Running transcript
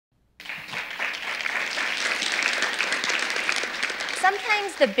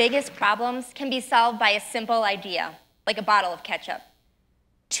Sometimes the biggest problems can be solved by a simple idea, like a bottle of ketchup.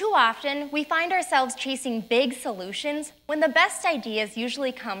 Too often, we find ourselves chasing big solutions when the best ideas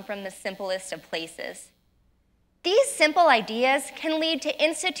usually come from the simplest of places. These simple ideas can lead to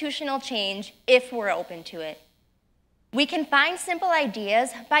institutional change if we're open to it. We can find simple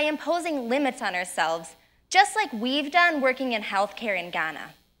ideas by imposing limits on ourselves, just like we've done working in healthcare in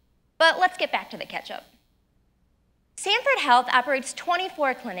Ghana. But let's get back to the ketchup. Sanford Health operates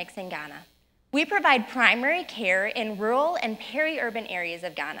 24 clinics in Ghana. We provide primary care in rural and peri-urban areas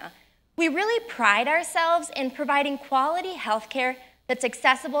of Ghana. We really pride ourselves in providing quality healthcare that's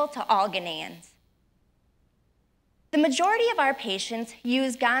accessible to all Ghanaians. The majority of our patients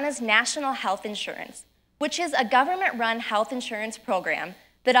use Ghana's national health insurance, which is a government-run health insurance program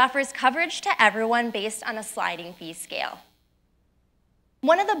that offers coverage to everyone based on a sliding fee scale.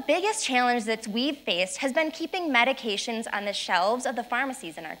 One of the biggest challenges that we've faced has been keeping medications on the shelves of the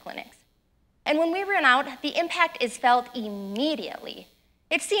pharmacies in our clinics. And when we run out, the impact is felt immediately.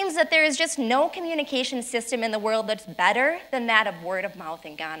 It seems that there is just no communication system in the world that's better than that of word of mouth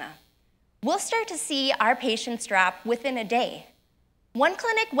in Ghana. We'll start to see our patients drop within a day. One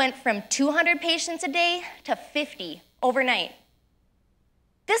clinic went from 200 patients a day to 50 overnight.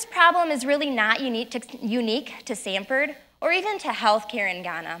 This problem is really not unique to Sanford or even to healthcare in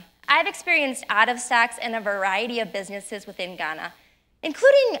Ghana. I've experienced out of stocks in a variety of businesses within Ghana,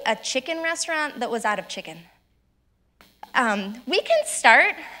 including a chicken restaurant that was out of chicken. It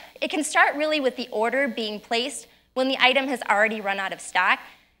can start really with the order being placed when the item has already run out of stock,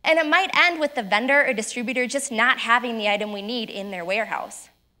 and it might end with the vendor or distributor just not having the item we need in their warehouse.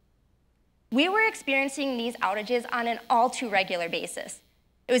 We were experiencing these outages on an all too regular basis.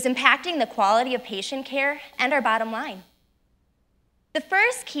 It was impacting the quality of patient care and our bottom line. The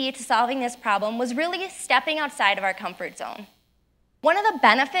first key to solving this problem was really stepping outside of our comfort zone. One of the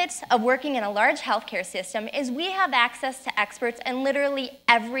benefits of working in a large healthcare system is we have access to experts in literally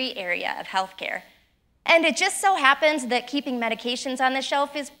every area of healthcare. And it just so happens that keeping medications on the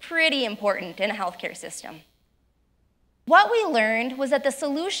shelf is pretty important in a healthcare system. What we learned was that the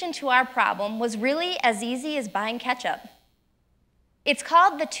solution to our problem was really as easy as buying ketchup. It's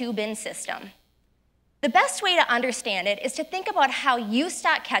called the two-bin system. The best way to understand it is to think about how you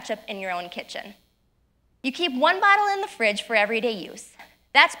stock ketchup in your own kitchen. You keep one bottle in the fridge for everyday use.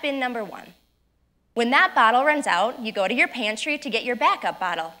 That's bin number one. When that bottle runs out, you go to your pantry to get your backup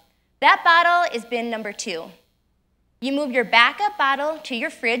bottle. That bottle is bin number two. You move your backup bottle to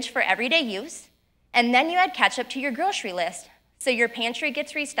your fridge for everyday use, and then you add ketchup to your grocery list, so your pantry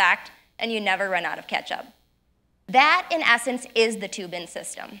gets restocked and you never run out of ketchup. That, in essence, is the two-bin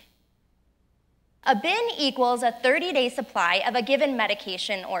system. A bin equals a 30-day supply of a given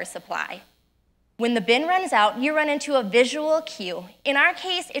medication or supply. When the bin runs out, you run into a visual cue. In our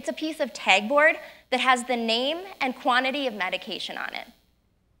case, it's a piece of tag board that has the name and quantity of medication on it.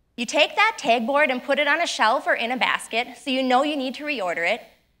 You take that tag board and put it on a shelf or in a basket so you know you need to reorder it.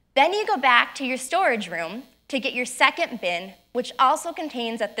 Then you go back to your storage room to get your second bin, which also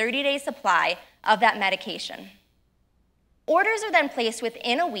contains a 30-day supply of that medication. Orders are then placed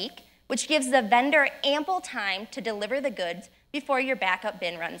within a week, which gives the vendor ample time to deliver the goods before your backup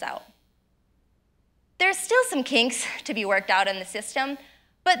bin runs out. There's still some kinks to be worked out in the system,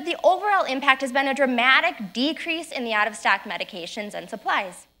 but the overall impact has been a dramatic decrease in the out-of-stock medications and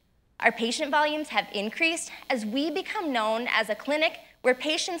supplies. Our patient volumes have increased as we become known as a clinic where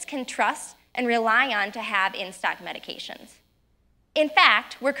patients can trust and rely on to have in-stock medications. In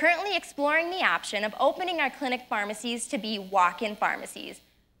fact, we're currently exploring the option of opening our clinic pharmacies to be walk-in pharmacies,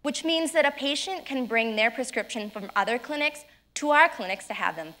 which means that a patient can bring their prescription from other clinics to our clinics to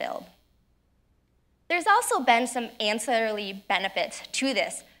have them filled. There's also been some ancillary benefits to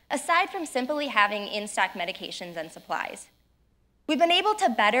this, aside from simply having in-stock medications and supplies. We've been able to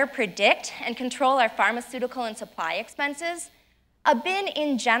better predict and control our pharmaceutical and supply expenses. A bin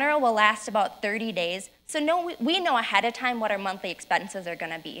in general will last about 30 days, so we know ahead of time what our monthly expenses are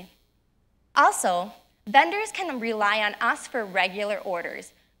going to be. Also, vendors can rely on us for regular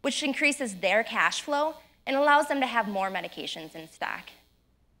orders, which increases their cash flow and allows them to have more medications in stock.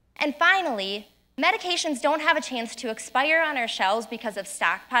 And finally, medications don't have a chance to expire on our shelves because of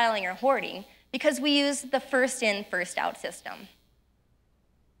stockpiling or hoarding, because we use the first-in, first-out system.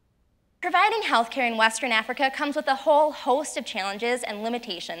 Providing healthcare in Western Africa comes with a whole host of challenges and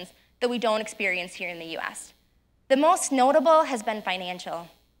limitations that we don't experience here in the US. The most notable has been financial.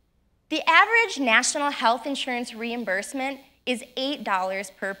 The average national health insurance reimbursement is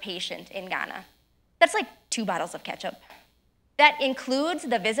 $8 per patient in Ghana. That's like 2 bottles of ketchup. That includes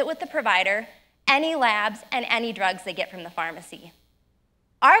the visit with the provider, any labs, and any drugs they get from the pharmacy.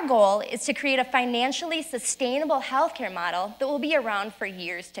 Our goal is to create a financially sustainable healthcare model that will be around for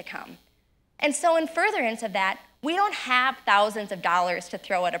years to come. And so in furtherance of that, we don't have thousands of dollars to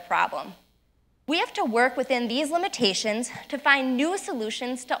throw at a problem. We have to work within these limitations to find new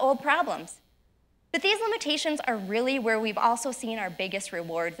solutions to old problems. But these limitations are really where we've also seen our biggest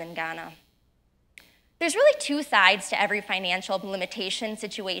rewards in Ghana. There's really two sides to every financial limitation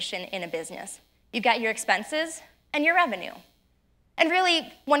situation in a business. You've got your expenses and your revenue. And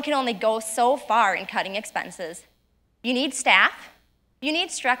really, one can only go so far in cutting expenses. You need staff, you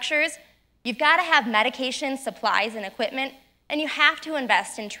need structures, you've got to have medication, supplies, and equipment, and you have to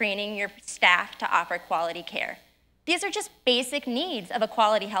invest in training your staff to offer quality care. These are just basic needs of a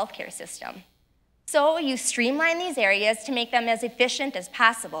quality healthcare system. So you streamline these areas to make them as efficient as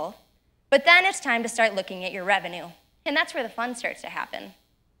possible, but then it's time to start looking at your revenue, and that's where the fun starts to happen.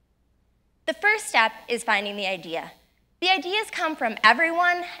 The first step is finding the idea. The ideas come from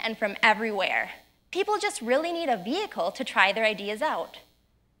everyone and from everywhere. People just really need a vehicle to try their ideas out.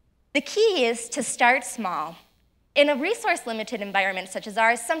 The key is to start small. In a resource-limited environment such as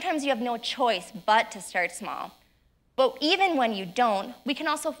ours, sometimes you have no choice but to start small. But even when you don't, we can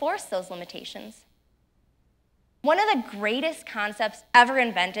also force those limitations. One of the greatest concepts ever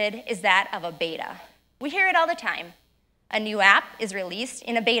invented is that of a beta. We hear it all the time. A new app is released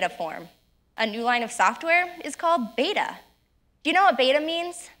in a beta form. A new line of software is called beta. Do you know what beta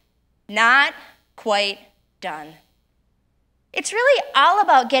means? Not quite done. It's really all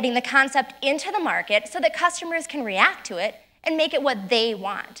about getting the concept into the market so that customers can react to it and make it what they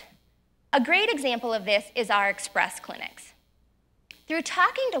want. A great example of this is our express clinics. Through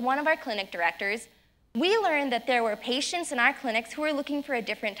talking to one of our clinic directors, we learned that there were patients in our clinics who were looking for a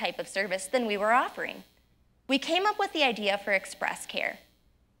different type of service than we were offering. We came up with the idea for Express Care.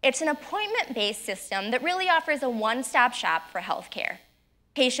 It's an appointment-based system that really offers a one-stop shop for healthcare.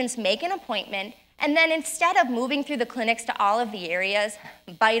 Patients make an appointment, and then instead of moving through the clinics to all of the areas,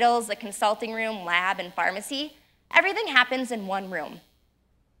 vitals, the consulting room, lab, and pharmacy, everything happens in one room.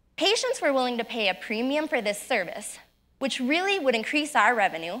 Patients were willing to pay a premium for this service, which really would increase our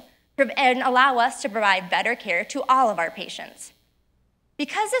revenue and allow us to provide better care to all of our patients.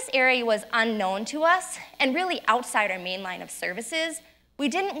 Because this area was unknown to us and really outside our main line of services, we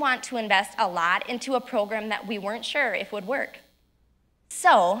didn't want to invest a lot into a program that we weren't sure if would work.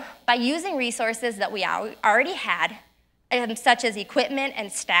 So, by using resources that we already had, such as equipment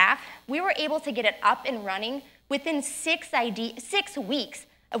and staff, we were able to get it up and running within 6 weeks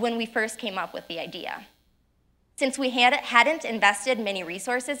of when we first came up with the idea. Since we hadn't invested many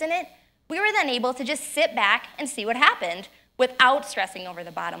resources in it, we were then able to just sit back and see what happened without stressing over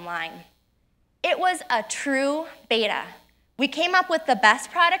the bottom line. It was a true beta. We came up with the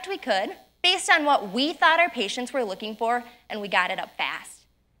best product we could based on what we thought our patients were looking for, and we got it up fast.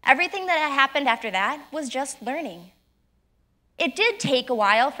 Everything that happened after that was just learning. It did take a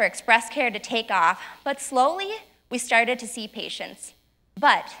while for Express Care to take off, but slowly we started to see patients,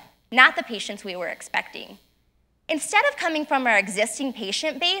 but not the patients we were expecting. Instead of coming from our existing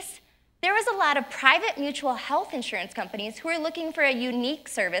patient base, there was a lot of private mutual health insurance companies who were looking for a unique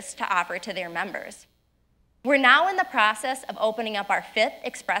service to offer to their members. We're now in the process of opening up our 5th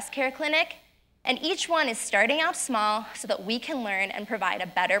Express Care clinic, and each one is starting out small so that we can learn and provide a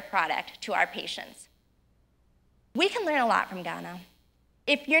better product to our patients. We can learn a lot from Ghana.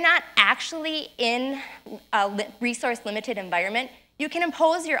 If you're not actually in a resource-limited environment, you can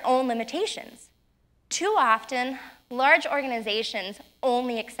impose your own limitations. Too often, large organizations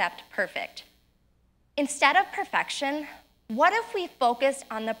only accept perfect. Instead of perfection, what if we focused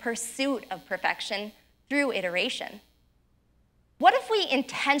on the pursuit of perfection through iteration? What if we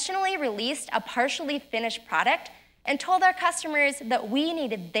intentionally released a partially finished product and told our customers that we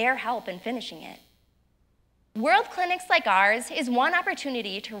needed their help in finishing it? World clinics like ours is one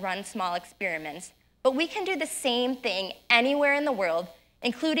opportunity to run small experiments, but we can do the same thing anywhere in the world,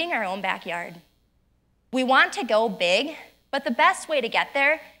 including our own backyard. We want to go big, but the best way to get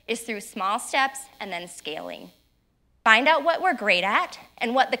there is through small steps and then scaling. Find out what we're great at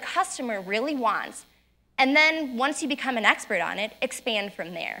and what the customer really wants, and then once you become an expert on it, expand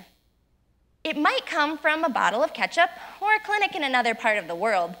from there. It might come from a bottle of ketchup or a clinic in another part of the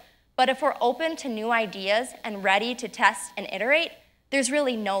world, but if we're open to new ideas and ready to test and iterate, there's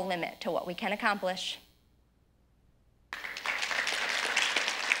really no limit to what we can accomplish.